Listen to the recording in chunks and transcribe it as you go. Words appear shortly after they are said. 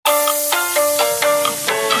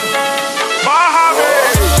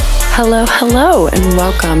Hello, and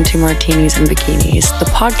welcome to Martinis and Bikinis, the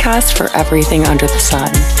podcast for everything under the sun.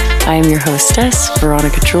 I am your hostess,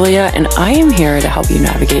 Veronica Julia, and I am here to help you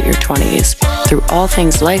navigate your 20s through all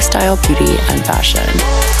things lifestyle, beauty, and fashion.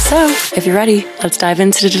 So, if you're ready, let's dive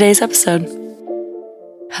into today's episode.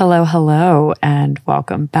 Hello, and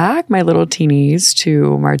welcome back, my little teenies,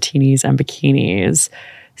 to Martinis and Bikinis.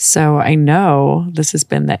 So I know this has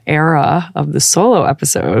been the era of the solo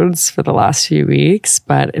episodes for the last few weeks,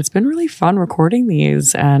 but it's been really fun recording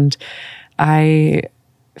these. And I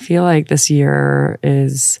feel like this year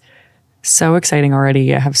is so exciting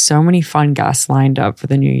already. I have so many fun guests lined up for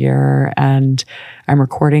the new year, and I'm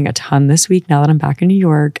recording a ton this week now that I'm back in New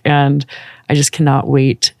York. And I just cannot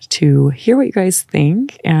wait to hear what you guys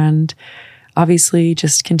think and obviously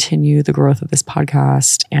just continue the growth of this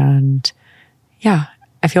podcast. And yeah,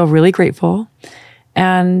 I feel really grateful.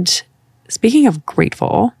 And speaking of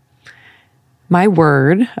grateful, my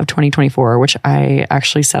word of 2024, which I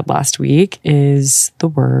actually said last week, is the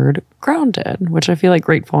word grounded, which I feel like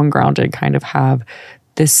grateful and grounded kind of have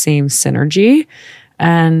this same synergy.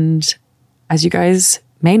 And as you guys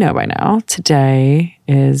may know by now, today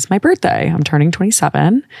is my birthday. I'm turning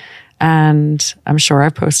 27. And I'm sure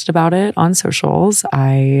I've posted about it on socials.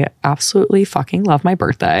 I absolutely fucking love my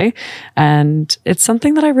birthday. And it's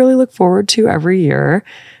something that I really look forward to every year.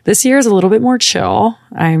 This year is a little bit more chill.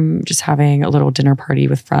 I'm just having a little dinner party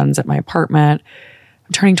with friends at my apartment.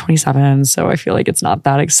 I'm turning 27, so I feel like it's not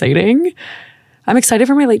that exciting. I'm excited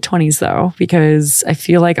for my late 20s though, because I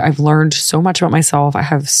feel like I've learned so much about myself. I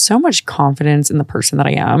have so much confidence in the person that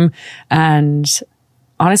I am. And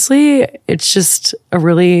honestly, it's just a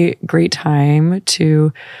really great time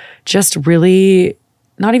to just really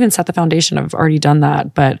not even set the foundation. I've already done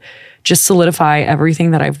that, but just solidify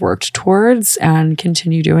everything that I've worked towards and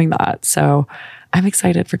continue doing that. So I'm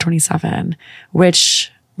excited for 27,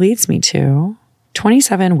 which leads me to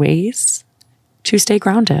 27 ways to stay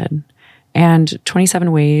grounded and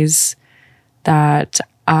 27 ways that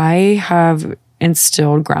I have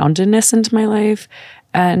instilled groundedness into my life.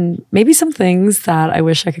 And maybe some things that I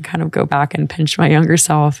wish I could kind of go back and pinch my younger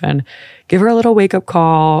self and give her a little wake up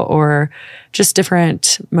call, or just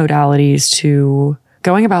different modalities to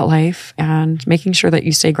going about life and making sure that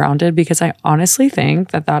you stay grounded, because I honestly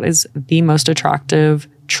think that that is the most attractive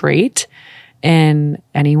trait in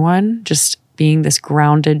anyone, just being this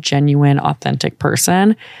grounded, genuine, authentic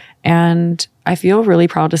person. And I feel really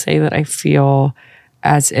proud to say that I feel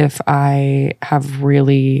as if I have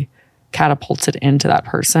really catapulted into that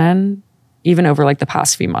person, even over like the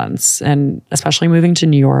past few months, and especially moving to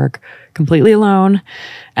New York completely alone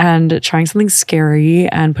and trying something scary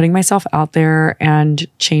and putting myself out there and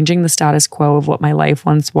changing the status quo of what my life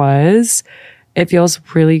once was. It feels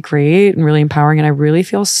really great and really empowering. And I really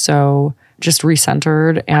feel so just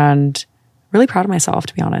recentered and really proud of myself,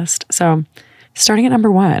 to be honest. So starting at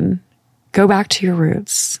number 1, go back to your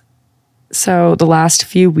roots. So the last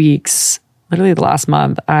few weeks, literally the last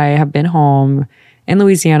month, I have been home in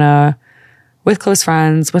Louisiana with close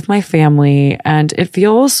friends, with my family, and it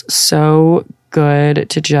feels so good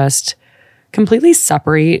to just completely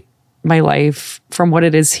separate my life from what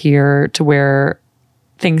it is here to where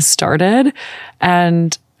things started.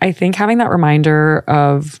 And I think having that reminder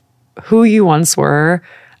of who you once were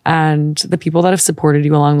and the people that have supported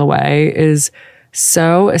you along the way is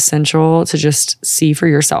so essential to just see for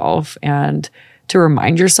yourself and to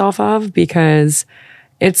remind yourself of, because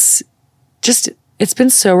it's been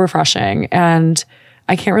so refreshing. And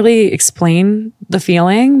I can't really explain the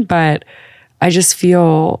feeling, but I just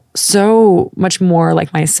feel so much more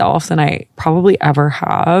like myself than I probably ever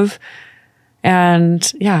have.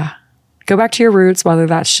 And yeah, go back to your roots, whether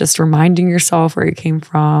that's just reminding yourself where you came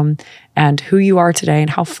from and who you are today and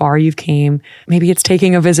how far you've came. Maybe it's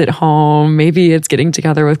taking a visit home. Maybe it's getting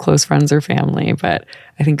together with close friends or family. But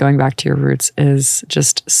I think going back to your roots is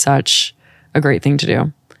just such a great thing to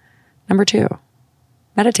do. Number 2,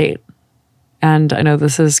 meditate. And I know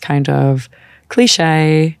this is kind of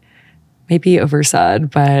cliche, maybe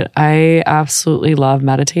oversaid, but I absolutely love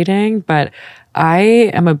meditating. But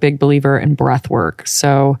I am a big believer in breath work.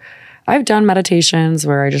 So I've done meditations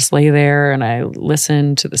where I just lay there and I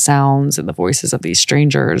listen to the sounds and the voices of these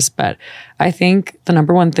strangers. But I think the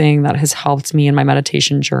number one thing that has helped me in my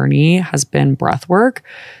meditation journey has been breath work.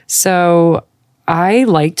 So I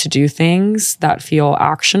like to do things that feel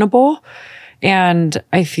actionable. And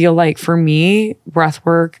I feel like for me, breath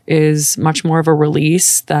work is much more of a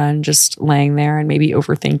release than just laying there and maybe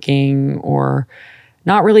overthinking or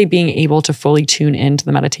not really being able to fully tune into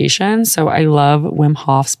the meditation. So I love Wim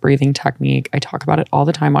Hof's breathing technique. I talk about it all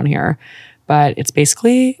the time on here, but it's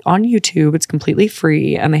basically on YouTube. It's completely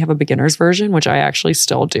free, and they have a beginner's version, which I actually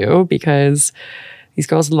still do because these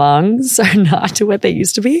girls' lungs are not to what they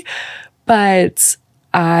used to be. But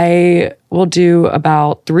I will do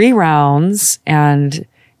about 3 rounds, and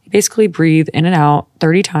you basically breathe in and out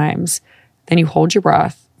 30 times. Then you hold your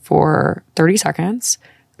breath for 30 seconds.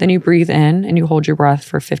 Then you breathe in and you hold your breath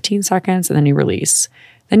for 15 seconds, and then you release.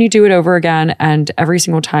 Then you do it over again. And every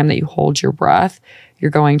single time that you hold your breath,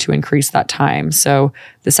 you're going to increase that time. So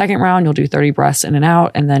the second round, you'll do 30 breaths in and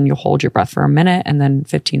out, and then you'll hold your breath for a minute, and then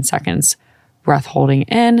 15 seconds breath holding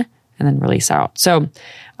in, and then release out. So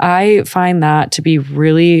I find that to be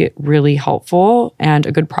really, really helpful and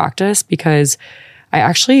a good practice, because I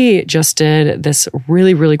actually just did this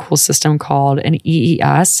really, really cool system called an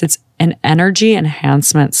EES. It's an energy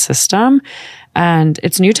enhancement system, and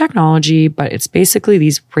it's new technology, but it's basically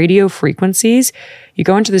these radio frequencies. You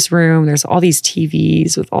go into this room, there's all these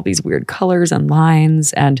TVs with all these weird colors and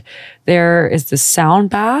lines, and there is this sound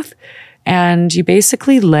bath. And you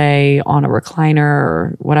basically lay on a recliner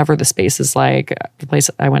or whatever the space is like. The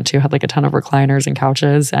place I went to had like a ton of recliners and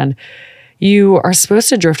couches, and you are supposed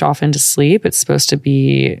to drift off into sleep. It's supposed to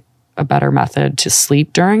be a better method to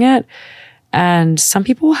sleep during it. And some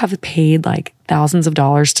people have paid like thousands of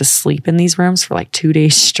dollars to sleep in these rooms for like 2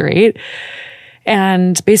 days straight.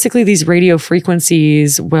 And basically these radio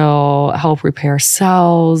frequencies will help repair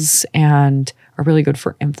cells and are really good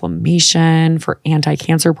for inflammation, for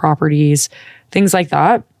anti-cancer properties, things like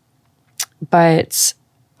that. But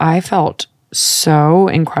I felt so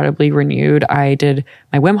incredibly renewed. I did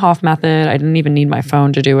my Wim Hof method. I didn't even need my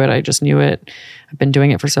phone to do it. I just knew it. I've been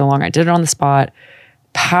doing it for so long. I did it on the spot,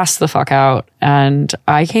 passed the fuck out. And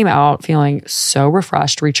I came out feeling so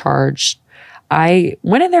refreshed, recharged. I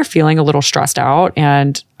went in there feeling a little stressed out,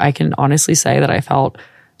 and I can honestly say that I felt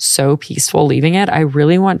so peaceful leaving it. I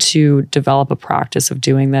really want to develop a practice of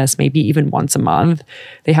doing this, maybe even once a month.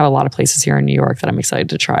 They have a lot of places here in New York that I'm excited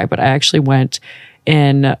to try, but I actually went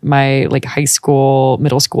in my like high school,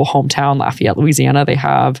 middle school hometown, Lafayette, Louisiana. They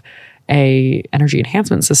have a energy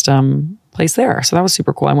enhancement system place there. So that was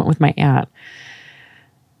super cool. I went with my aunt.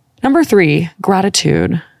 Number 3,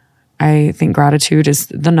 gratitude. I think gratitude is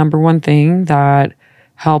the number one thing that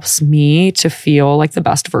helps me to feel like the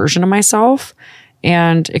best version of myself.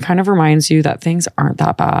 And it kind of reminds you that things aren't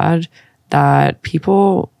that bad, that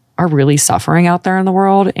people are really suffering out there in the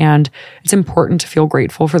world. And it's important to feel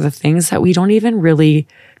grateful for the things that we don't even really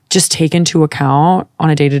just take into account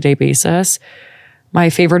on a day-to-day basis.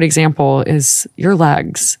 My favorite example is your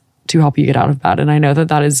legs to help you get out of bed. And I know that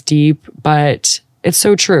that is deep, but it's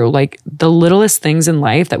so true. Like the littlest things in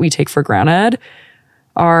life that we take for granted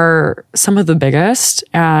are some of the biggest.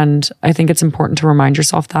 And I think it's important to remind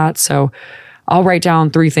yourself that. So I'll write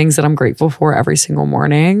down 3 things that I'm grateful for every single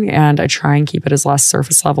morning, and I try and keep it as less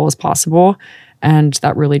surface level as possible. And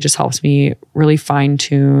that really just helps me really fine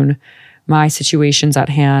tune my situations at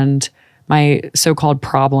hand, my so-called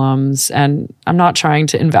problems. And I'm not trying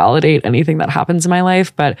to invalidate anything that happens in my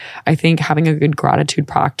life, but I think having a good gratitude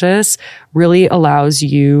practice really allows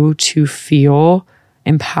you to feel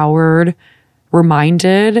empowered,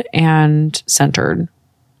 reminded, and centered.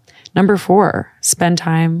 Number 4, spend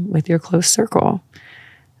time with your close circle.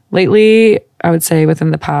 Lately, I would say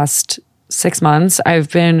within the past 6 months, I've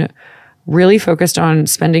been really focused on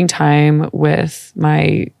spending time with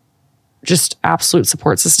my just absolute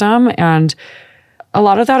support system. And a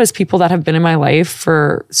lot of that is people that have been in my life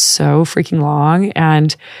for so freaking long.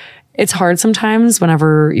 And it's hard sometimes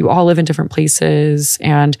whenever you all live in different places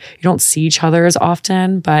and you don't see each other as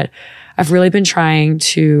often. But I've really been trying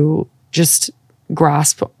to just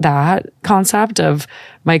grasp that concept of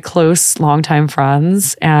my close longtime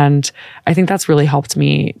friends. And I think that's really helped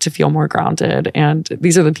me to feel more grounded. And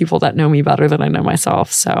these are the people that know me better than I know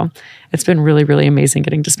myself. So it's been really, really amazing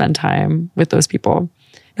getting to spend time with those people.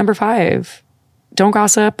 Number 5, don't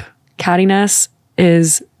gossip. Cattiness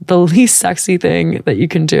is the least sexy thing that you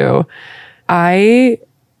can do. I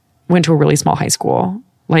went to a really small high school.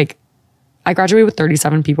 Like, I graduated with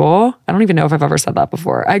 37 people. I don't even know if I've ever said that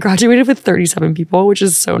before. I graduated with 37 people, which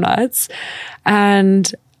is so nuts.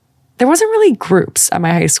 And there wasn't really groups at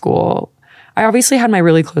my high school. I obviously had my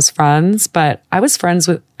really close friends, but I was friends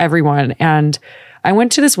with everyone. And I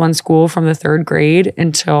went to this one school from the 3rd grade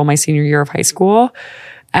until my senior year of high school.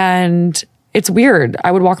 And it's weird.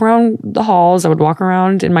 I would walk around the halls. I would walk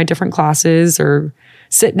around in my different classes or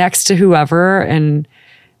sit next to whoever and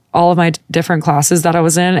all of my different classes that I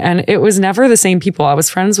was in. And it was never the same people. I was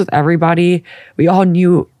friends with everybody. We all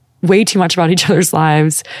knew way too much about each other's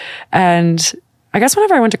lives. And I guess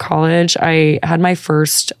whenever I went to college, I had my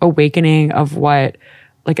first awakening of what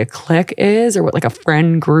like a clique is or what like a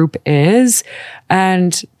friend group is.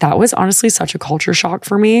 And that was honestly such a culture shock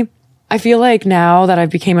for me. I feel like now that I've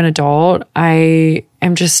become an adult, I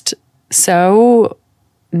am just so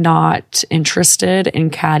not interested in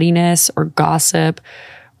cattiness or gossip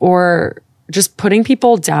or just putting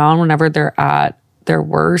people down whenever they're at their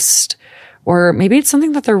worst. Or maybe it's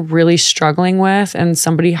something that they're really struggling with and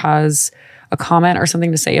somebody has a comment or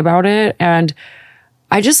something to say about it. And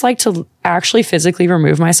I just like to actually physically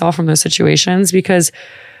remove myself from those situations because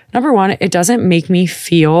number one, it doesn't make me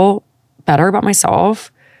feel better about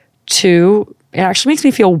myself. Two, it actually makes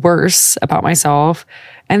me feel worse about myself.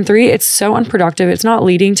 And three, it's so unproductive. It's not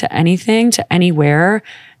leading to anything, to anywhere.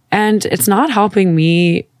 And it's not helping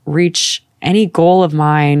me reach any goal of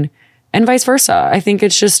mine and vice versa. I think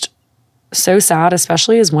it's just so sad,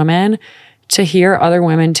 especially as women, to hear other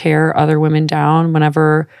women tear other women down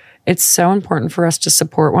whenever it's so important for us to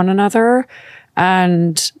support one another.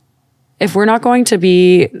 And if we're not going to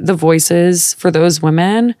be the voices for those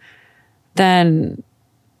women, then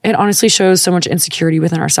it honestly shows so much insecurity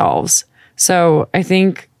within ourselves. So I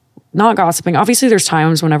think not gossiping. Obviously, there's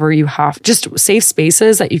times whenever you have just safe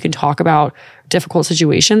spaces that you can talk about difficult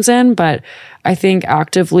situations in. But I think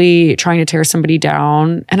actively trying to tear somebody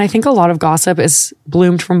down, and I think a lot of gossip is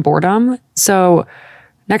bloomed from boredom. So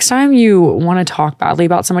next time you want to talk badly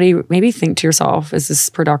about somebody, maybe think to yourself, is this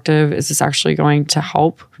productive? Is this actually going to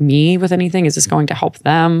help me with anything? Is this going to help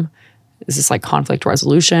them? Is this like conflict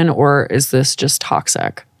resolution, or is this just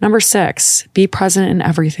toxic? Number 6, be present in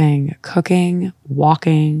everything. Cooking,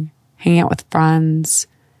 walking, hanging out with friends,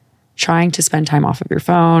 trying to spend time off of your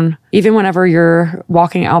phone. Even whenever you're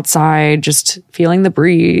walking outside, just feeling the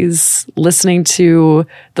breeze, listening to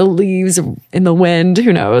the leaves in the wind,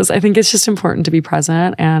 who knows? I think it's just important to be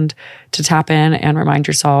present and to tap in and remind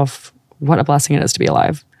yourself what a blessing it is to be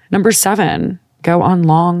alive. Number 7, go on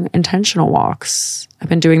long, intentional walks. I've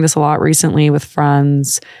been doing this a lot recently with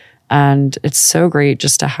friends, and it's so great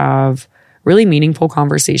just to have really meaningful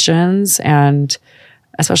conversations. And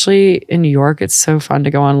especially in New York, it's so fun to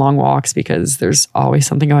go on long walks because there's always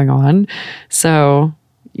something going on. So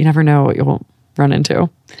you never know what you'll run into.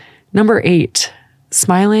 Number 8,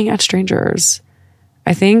 smiling at strangers.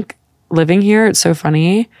 I think living here, it's so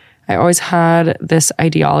funny. I always had this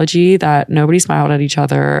ideology that nobody smiled at each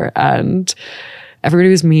other and everybody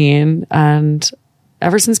was mean. And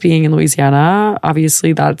ever since being in Louisiana,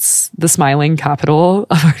 obviously that's the smiling capital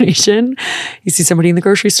of our nation. You see somebody in the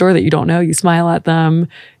grocery store that you don't know, you smile at them.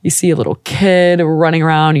 You see a little kid running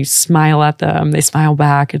around, you smile at them. They smile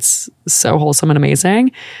back. It's so wholesome and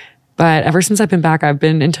amazing. But ever since I've been back, I've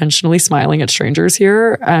been intentionally smiling at strangers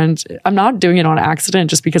here. And I'm not doing it on accident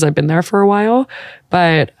just because I've been there for a while.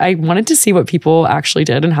 But I wanted to see what people actually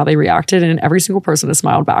did and how they reacted. And every single person has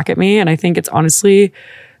smiled back at me. And I think it's honestly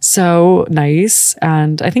so nice.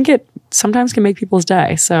 And I think it sometimes can make people's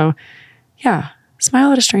day. So yeah,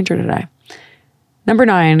 smile at a stranger today. Number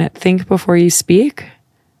 9, think before you speak.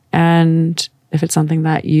 And if it's something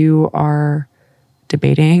that you are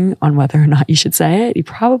debating on whether or not you should say it, you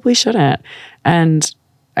probably shouldn't. And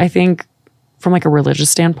I think from like a religious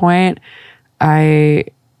standpoint, I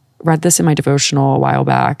read this in my devotional a while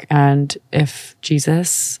back. And if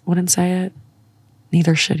Jesus wouldn't say it,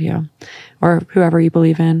 neither should you, or whoever you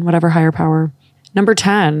believe in, whatever higher power. Number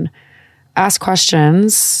 10, ask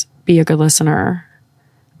questions, be a good listener.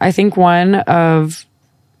 I think one of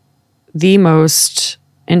the most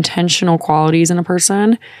intentional qualities in a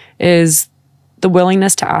person is the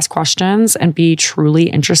willingness to ask questions and be truly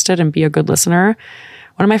interested and be a good listener.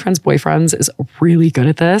 One of my friend's boyfriends is really good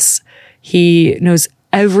at this. He knows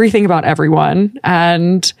everything about everyone,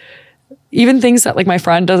 and even things that like my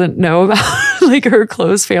friend doesn't know about, like her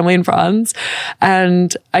close family and friends.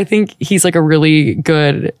 And I think he's like a really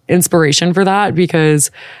good inspiration for that, because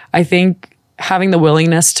I think having the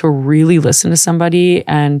willingness to really listen to somebody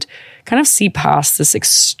and kind of see past this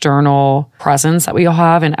external presence that we all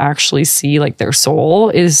have and actually see like their soul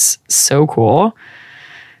is so cool.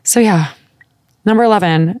 So yeah. Number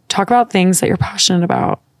 11, talk about things that you're passionate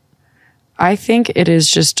about. I think it is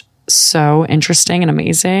just so interesting and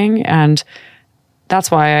amazing. And that's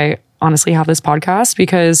why I honestly have this podcast,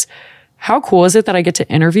 because how cool is it that I get to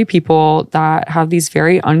interview people that have these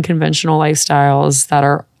very unconventional lifestyles that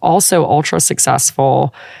are also ultra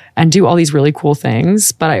successful and do all these really cool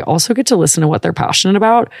things, but I also get to listen to what they're passionate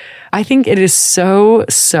about. I think it is so,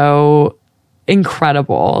 so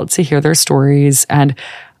incredible to hear their stories. And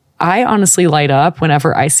I honestly light up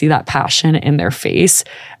whenever I see that passion in their face.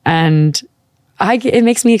 And it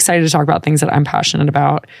makes me excited to talk about things that I'm passionate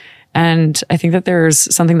about. And I think that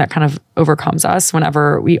there's something that kind of overcomes us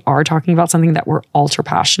whenever we are talking about something that we're ultra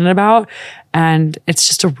passionate about. And it's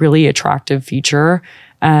just a really attractive feature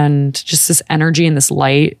and just this energy and this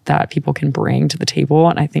light that people can bring to the table.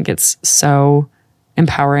 And I think it's so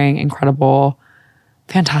empowering, incredible,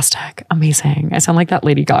 fantastic, amazing. I sound like that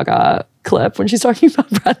Lady Gaga clip when she's talking about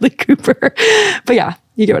Bradley Cooper. But yeah,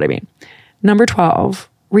 you get what I mean. Number 12,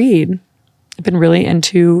 read. I've been really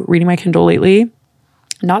into reading my Kindle lately.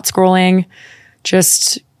 Not scrolling,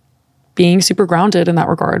 just being super grounded in that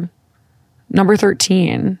regard. Number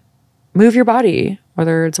 13, move your body,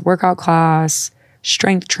 whether it's a workout class,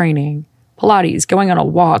 strength training, Pilates, going on a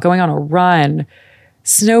walk, going on a run,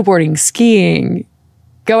 snowboarding, skiing,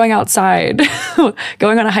 going outside,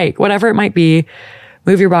 going on a hike, whatever it might be.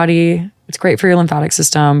 Move your body. It's great for your lymphatic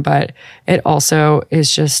system, but it also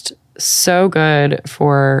is just so good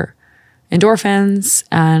for endorphins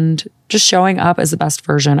and just showing up as the best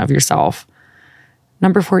version of yourself.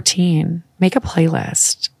 Number 14, make a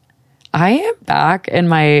playlist. I am back in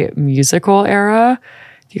my musical era.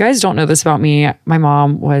 If you guys don't know this about me, my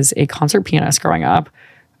mom was a concert pianist growing up.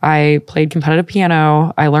 I played competitive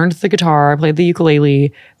piano. I learned the guitar. I played the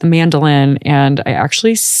ukulele, the mandolin, and I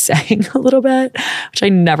actually sang a little bit, which I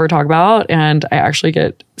never talk about. And I actually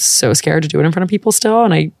get so scared to do it in front of people still.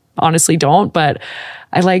 And I honestly don't, but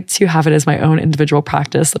I like to have it as my own individual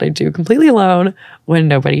practice that I do completely alone when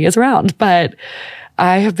nobody is around. But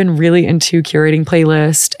I have been really into curating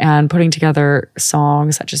playlists and putting together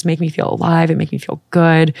songs that just make me feel alive and make me feel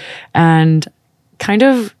good and kind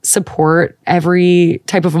of support every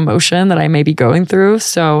type of emotion that I may be going through.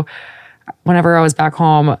 So whenever I was back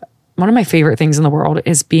home, one of my favorite things in the world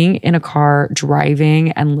is being in a car,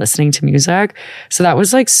 driving and listening to music. So that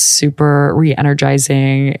was like super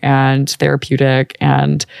re-energizing and therapeutic.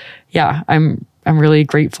 And yeah, I'm really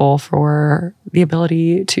grateful for the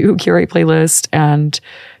ability to curate playlists and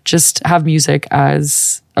just have music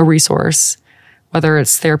as a resource, whether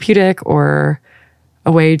it's therapeutic or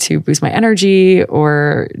a way to boost my energy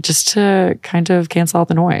or just to kind of cancel out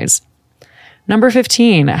the noise. Number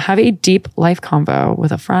 15, have a deep life convo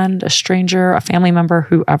with a friend, a stranger, a family member,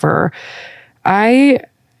 whoever. I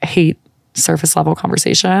hate surface level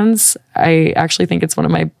conversations. I actually think it's one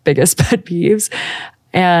of my biggest pet peeves.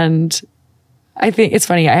 And I think it's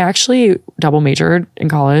funny. I actually double majored in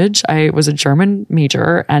college. I was a German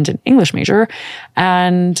major and an English major.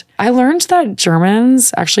 And I learned that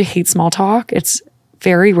Germans actually hate small talk. It's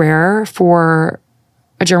very rare for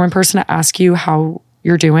a German person to ask you how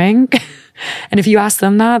you're doing. And if you ask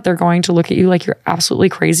them that, they're going to look at you like you're absolutely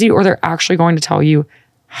crazy, or they're actually going to tell you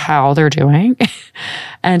how they're doing.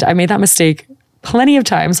 And I made that mistake plenty of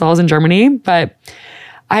times while I was in Germany, but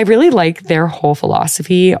I really like their whole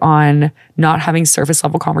philosophy on not having surface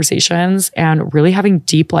level conversations and really having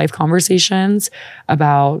deep life conversations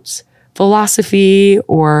about philosophy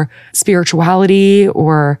or spirituality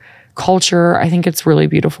or culture. I think it's really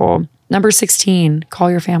beautiful. Number 16, call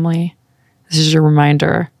your family. This is your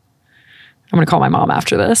reminder. I'm going to call my mom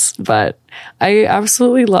after this, but I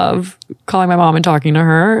absolutely love calling my mom and talking to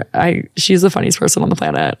her. She's the funniest person on the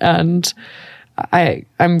planet. And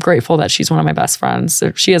I'm grateful that she's one of my best friends.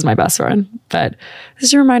 So she is my best friend. But this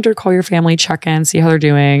is a reminder to call your family, check in, see how they're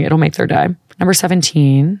doing. It'll make their day. Number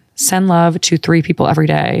 17, send love to 3 people every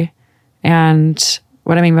day. And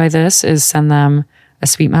what I mean by this is send them a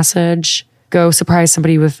sweet message, go surprise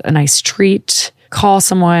somebody with a nice treat, call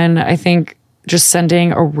someone. I think just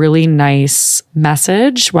sending a really nice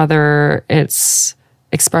message, whether it's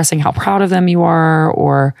expressing how proud of them you are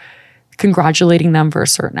or congratulating them for a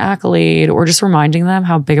certain accolade or just reminding them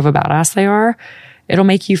how big of a badass they are, it'll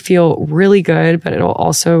make you feel really good, but it'll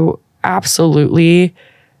also absolutely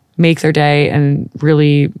make their day and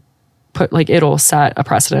really it'll set a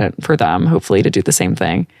precedent for them, hopefully, to do the same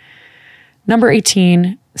thing. Number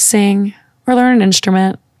 18, sing or learn an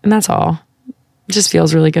instrument, and that's all. It just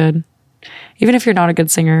feels really good. Even if you're not a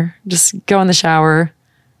good singer, just go in the shower,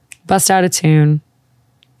 bust out a tune.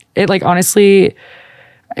 It honestly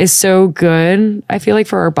is so good. I feel like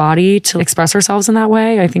for our body to express ourselves in that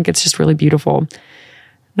way, I think it's just really beautiful.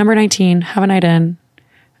 Number 19, have a night in.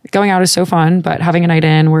 Going out is so fun, but having a night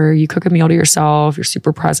in where you cook a meal to yourself, you're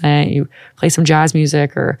super present, you play some jazz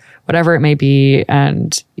music or whatever it may be.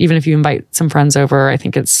 And even if you invite some friends over, I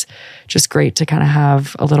think it's just great to kind of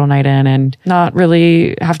have a little night in and not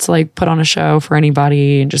really have to put on a show for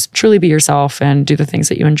anybody and just truly be yourself and do the things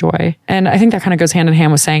that you enjoy. And I think that kind of goes hand in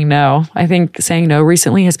hand with saying no. I think saying no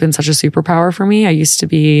recently has been such a superpower for me. I used to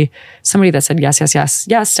be somebody that said yes, yes, yes,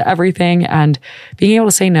 yes to everything. And being able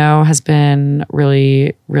to say no has been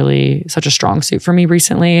really really such a strong suit for me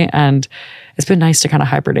recently. And it's been nice to kind of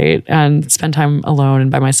hibernate and spend time alone and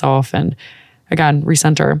by myself and again,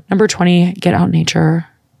 recenter. Number 20, get out in nature.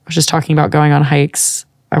 I was just talking about going on hikes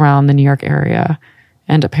around the New York area.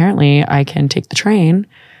 And apparently I can take the train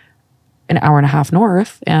an hour and a half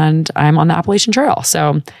north and I'm on the Appalachian Trail.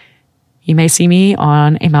 So you may see me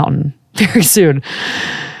on a mountain very soon.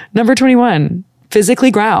 Number 21,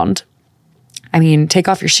 physically ground. I mean, take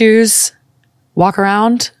off your shoes, walk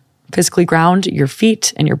around, physically ground your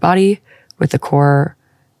feet and your body with the core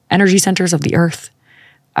energy centers of the earth.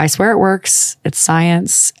 I swear it works. It's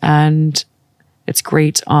science and it's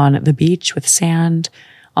great on the beach with sand,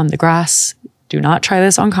 on the grass. Do not try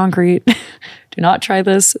this on concrete. Do not try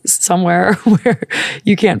this somewhere where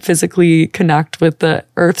you can't physically connect with the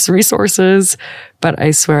earth's resources. But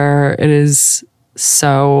I swear it is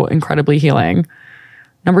so incredibly healing.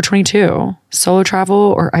 Number 22, solo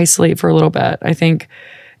travel or isolate for a little bit. I think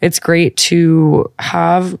it's great to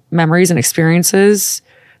have memories and experiences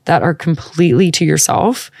that are completely to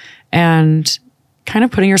yourself and kind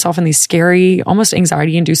of putting yourself in these scary, almost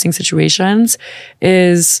anxiety-inducing situations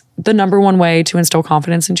is the number one way to instill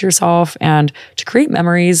confidence into yourself and to create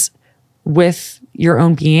memories with your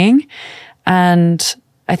own being. And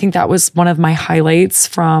I think that was one of my highlights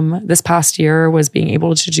from this past year was being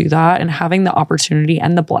able to do that and having the opportunity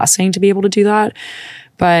and the blessing to be able to do that.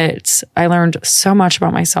 But I learned so much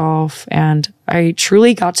about myself and I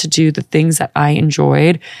truly got to do the things that I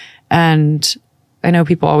enjoyed. And I know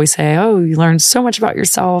people always say, oh, you learn so much about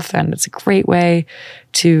yourself and it's a great way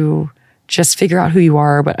to just figure out who you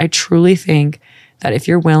are. But I truly think that if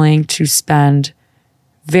you're willing to spend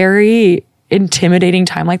very intimidating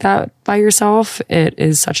time like that by yourself, it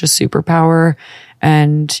is such a superpower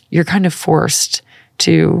and you're kind of forced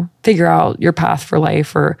to figure out your path for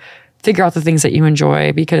life or figure out the things that you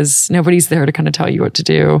enjoy because nobody's there to kind of tell you what to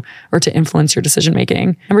do or to influence your decision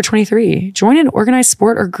making. Number 23, join an organized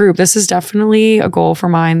sport or group. This is definitely a goal for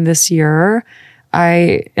mine this year.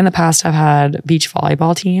 I, in the past, have had beach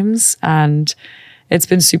volleyball teams and it's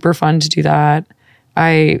been super fun to do that.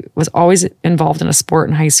 I was always involved in a sport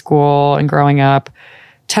in high school and growing up,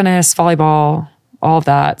 tennis, volleyball, all of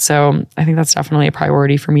that. So I think that's definitely a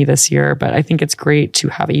priority for me this year, but I think it's great to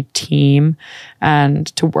have a team and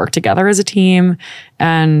to work together as a team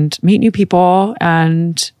and meet new people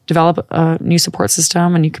and develop a new support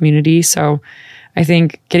system, a new community. So I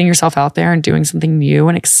think getting yourself out there and doing something new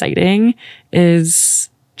and exciting is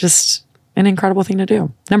just an incredible thing to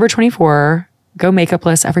do. Number 24, go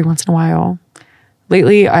makeupless every once in a while.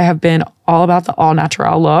 Lately, I have been all about the all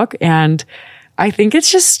natural look and I think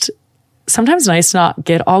it's just sometimes nice to not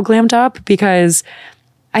get all glammed up because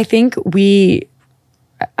I think we,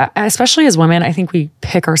 especially as women, I think we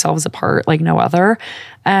pick ourselves apart like no other.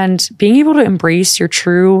 And being able to embrace your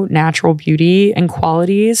true natural beauty and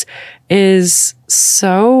qualities is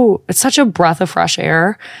it's such a breath of fresh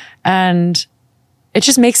air. And it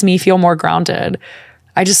just makes me feel more grounded.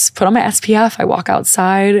 I just put on my SPF, I walk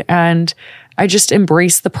outside and I just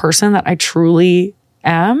embrace the person that I truly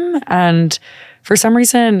am. And for some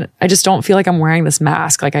reason, I just don't feel like I'm wearing this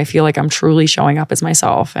mask. Like I feel like I'm truly showing up as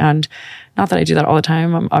myself. And not that I do that all the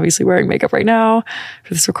time. I'm obviously wearing makeup right now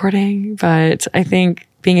for this recording, but I think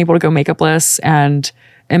being able to go makeupless and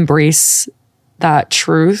embrace that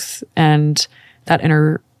truth and that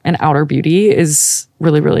inner and outer beauty is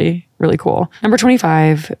really, really, really cool. Number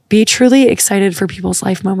 25, be truly excited for people's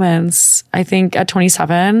life moments. I think at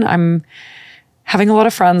 27, I'm having a lot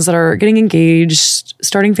of friends that are getting engaged,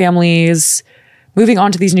 starting families, moving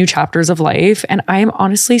on to these new chapters of life. And I am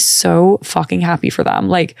honestly so fucking happy for them.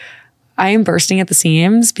 Like I am bursting at the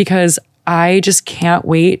seams because I just can't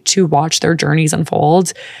wait to watch their journeys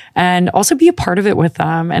unfold and also be a part of it with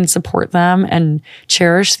them and support them and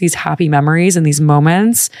cherish these happy memories and these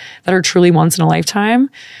moments that are truly once in a lifetime.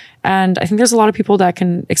 And I think there's a lot of people that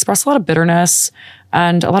can express a lot of bitterness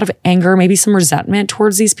and a lot of anger, maybe some resentment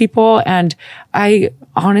towards these people. And I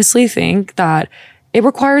honestly think that it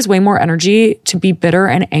requires way more energy to be bitter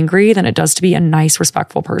and angry than it does to be a nice,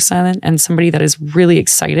 respectful person and somebody that is really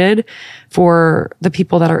excited for the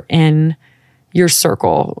people that are in your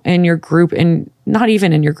circle, in your group, and not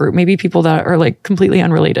even in your group, maybe people that are like completely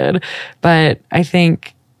unrelated. But I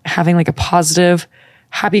think having like a positive,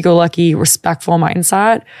 happy-go-lucky, respectful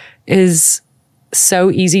mindset is so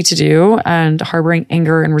easy to do, and harboring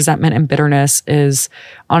anger and resentment and bitterness is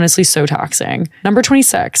honestly so taxing. Number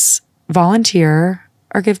 26, volunteer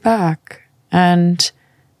or give back. And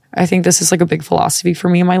I think this is like a big philosophy for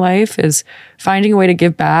me in my life is finding a way to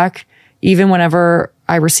give back even whenever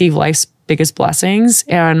I receive life's biggest blessings.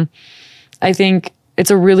 And I think it's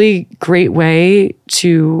a really great way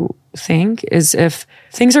to think is if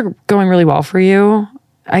things are going really well for you.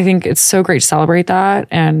 I think it's so great to celebrate that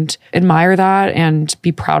and admire that and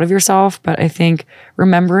be proud of yourself. But I think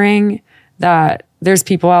remembering that there's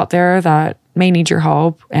people out there that may need your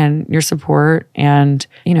help and your support and,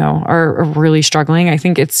 are really struggling. I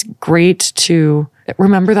think it's great to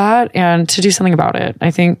remember that and to do something about it. I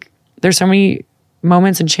think there's so many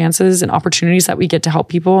moments and chances and opportunities that we get to help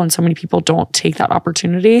people, and so many people don't take that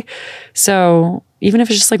opportunity. So even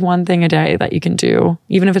if it's just like one thing a day that you can do,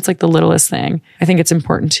 even if it's like the littlest thing, I think it's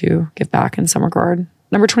important to give back in some regard.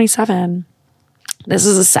 Number 27. This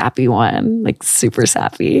is a sappy one, like super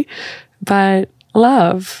sappy, but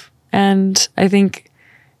love. And I think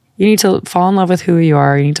you need to fall in love with who you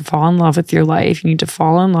are. You need to fall in love with your life. You need to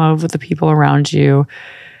fall in love with the people around you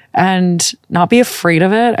and not be afraid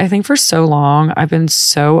of it. I think for so long, I've been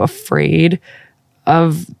so afraid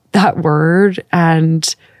of that word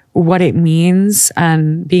and what it means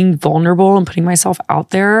and being vulnerable and putting myself out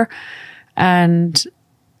there. And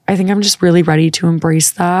I think I'm just really ready to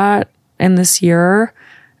embrace that in this year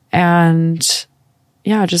and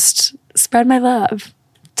just spread my love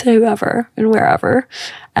to whoever and wherever.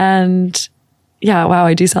 And wow,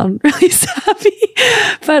 I do sound really sappy,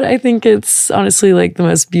 but I think it's honestly like the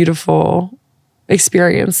most beautiful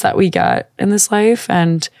experience that we get in this life.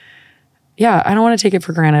 And I don't want to take it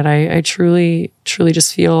for granted. I truly, truly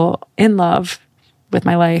just feel in love with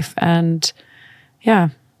my life and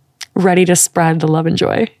ready to spread the love and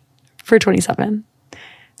joy for 27.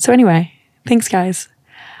 So anyway, thanks guys.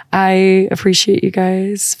 I appreciate you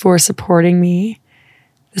guys for supporting me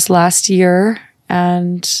this last year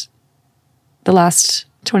and the last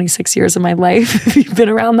 26 years of my life, if you've been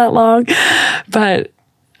around that long. But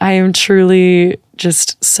I am truly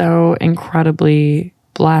just so incredibly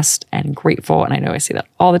blessed and grateful. And I know I say that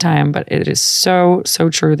all the time, but it is so, so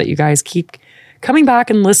true that you guys keep coming back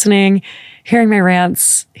and listening, hearing my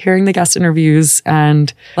rants, hearing the guest interviews,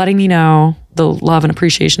 and letting me know the love and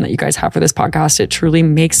appreciation that you guys have for this podcast. It truly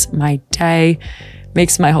makes my day,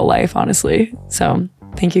 makes my whole life, honestly. So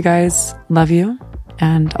thank you guys. Love you.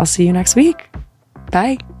 And I'll see you next week.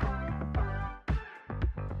 Bye.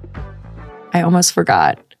 I almost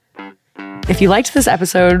forgot. If you liked this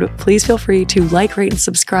episode, please feel free to like, rate, and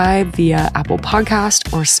subscribe via Apple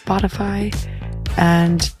Podcast or Spotify.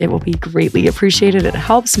 And it will be greatly appreciated. It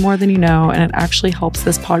helps more than you know, and it actually helps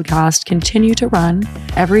this podcast continue to run.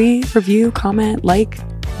 Every review, comment,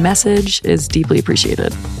 message is deeply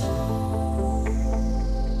appreciated.